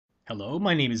Hello,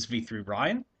 my name is V3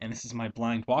 Ryan, and this is my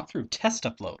blind walkthrough test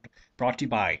upload, brought to you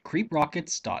by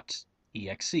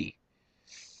creeprockets.exe.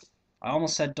 I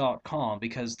almost said .com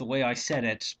because the way I said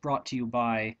it, brought to you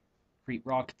by Creep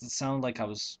Rockets, it sounded like I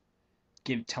was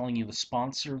telling you the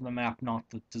sponsor of the map, not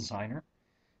the designer.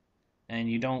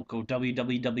 And you don't go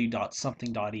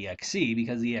www.something.exe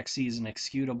because exe is an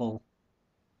executable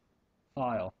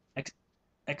file.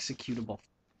 Executable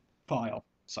file,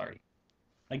 sorry.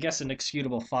 I guess an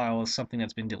executable file is something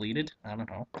that's been deleted. I don't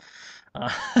know.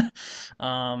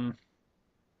 Um,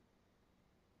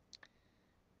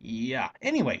 yeah.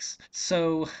 Anyways,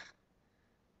 so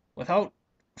without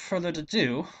further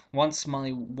ado, once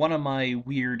one of my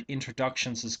weird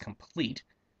introductions is complete,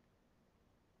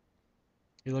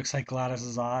 it looks like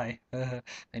Gladys's eye.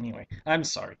 Anyway, I'm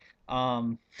sorry.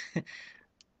 I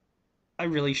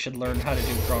really should learn how to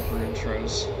do proper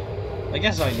intros. I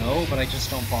guess I know, but I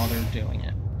just don't bother doing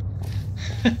it.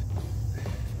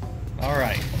 All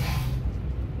right.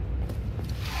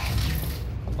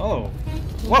 Oh.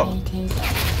 Whoa.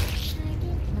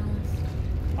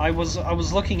 I was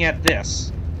looking at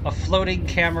this. A floating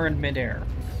camera in midair.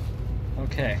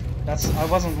 Okay. I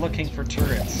wasn't looking for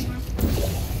turrets.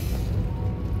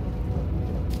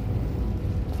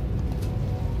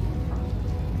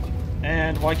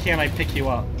 And why can't I pick you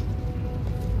up?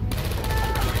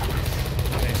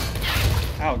 Okay.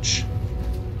 Ouch.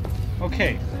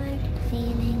 Okay.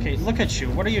 Okay, look at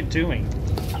you. What are you doing?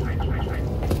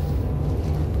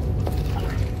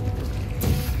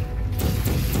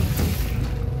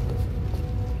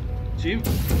 You?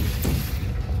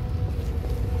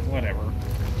 Whatever.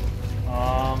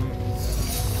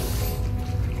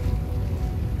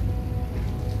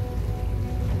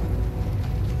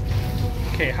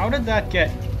 Okay, how did that get...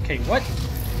 Okay,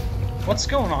 what's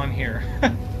going on here?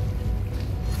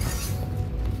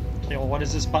 Okay, well, what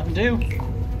does this button do?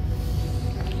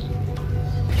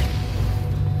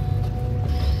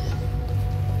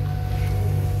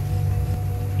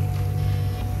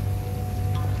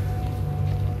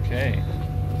 Okay.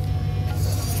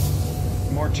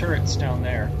 More turrets down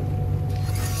there.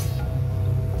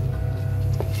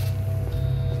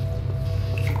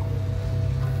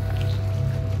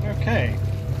 Okay.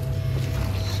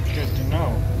 It's good to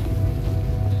know.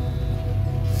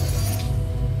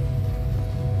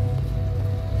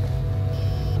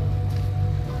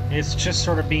 It's just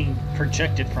sort of being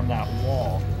projected from that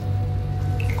wall.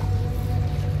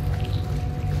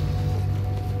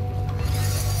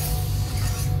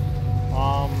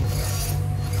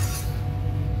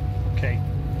 Okay.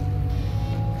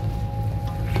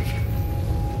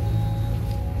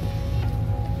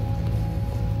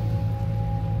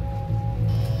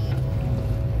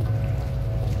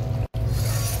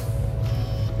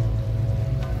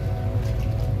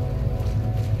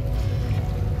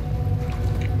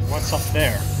 What's up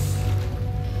there?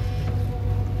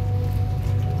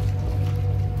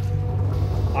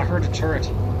 I heard a turret.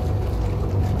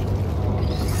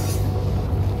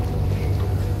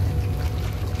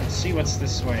 Let's see what's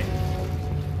this way.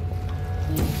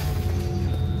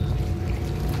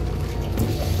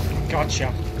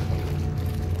 Gotcha.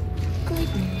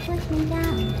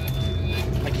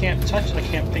 I can't touch it, I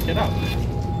can't pick it up.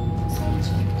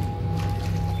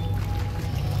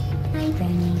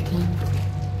 Hibernating.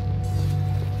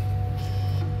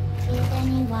 Is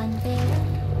anyone there?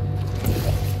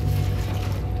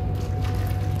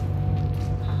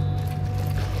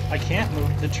 I can't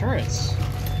move the turrets.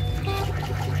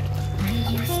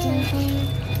 Are you still there?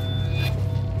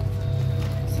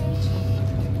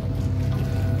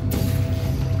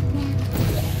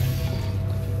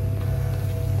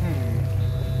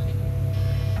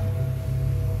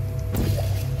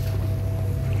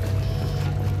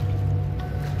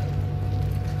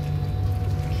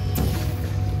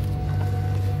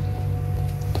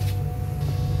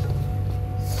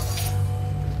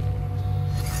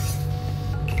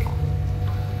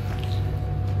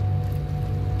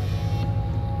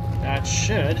 That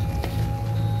should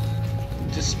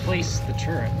displace the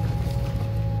turret.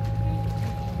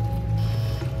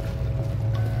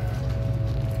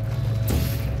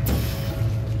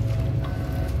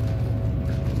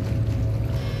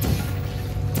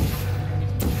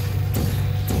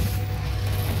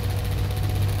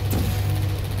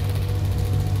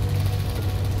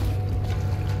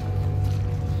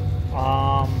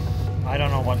 I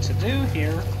don't know what to do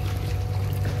here.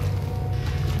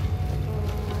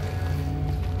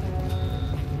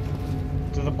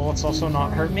 Do the bullets also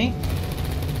not hurt me?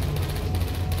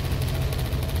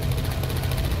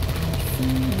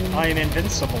 I am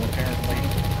invincible, apparently.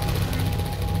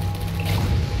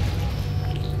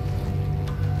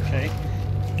 Okay.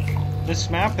 This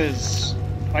map is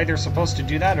either supposed to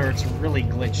do that or it's really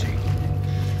glitchy.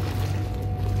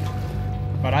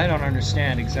 But I don't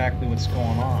understand exactly what's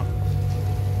going on.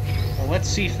 Well, let's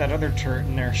see if that other turret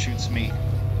in there shoots me.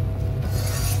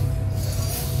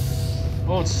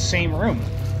 Oh, it's the same room.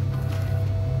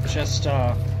 Just,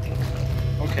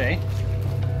 okay.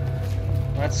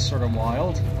 That's sort of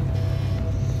wild.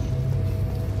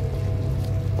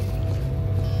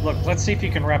 Look, let's see if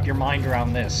you can wrap your mind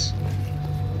around this.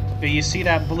 Do you see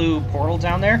that blue portal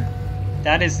down there?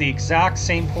 That is the exact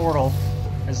same portal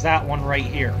as that one right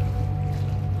here.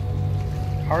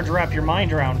 Hard to wrap your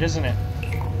mind around, isn't it?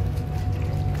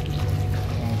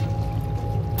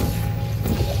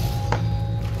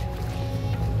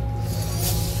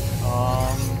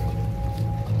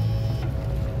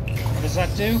 What does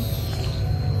that do?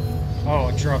 Oh,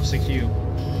 it drops a cube.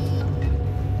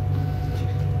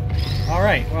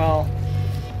 Alright, well...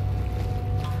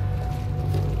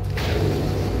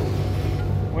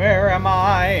 Where am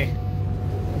I?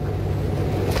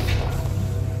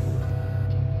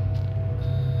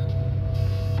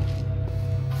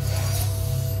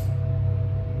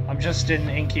 I'm just in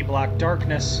inky black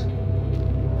darkness.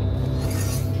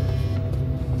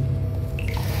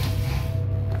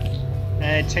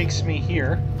 And it takes me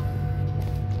here.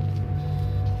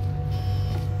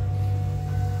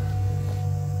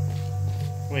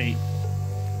 Wait.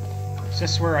 Is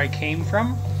this where I came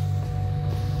from?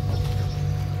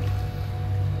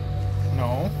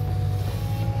 No.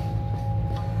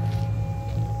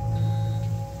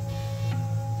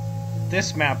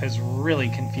 This map is really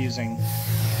confusing.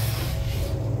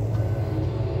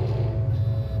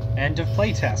 End of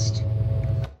playtest.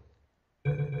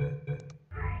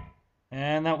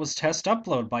 And that was Test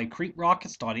Upload by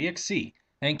creeprockets.exe.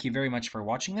 Thank you very much for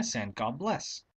watching this, and God bless.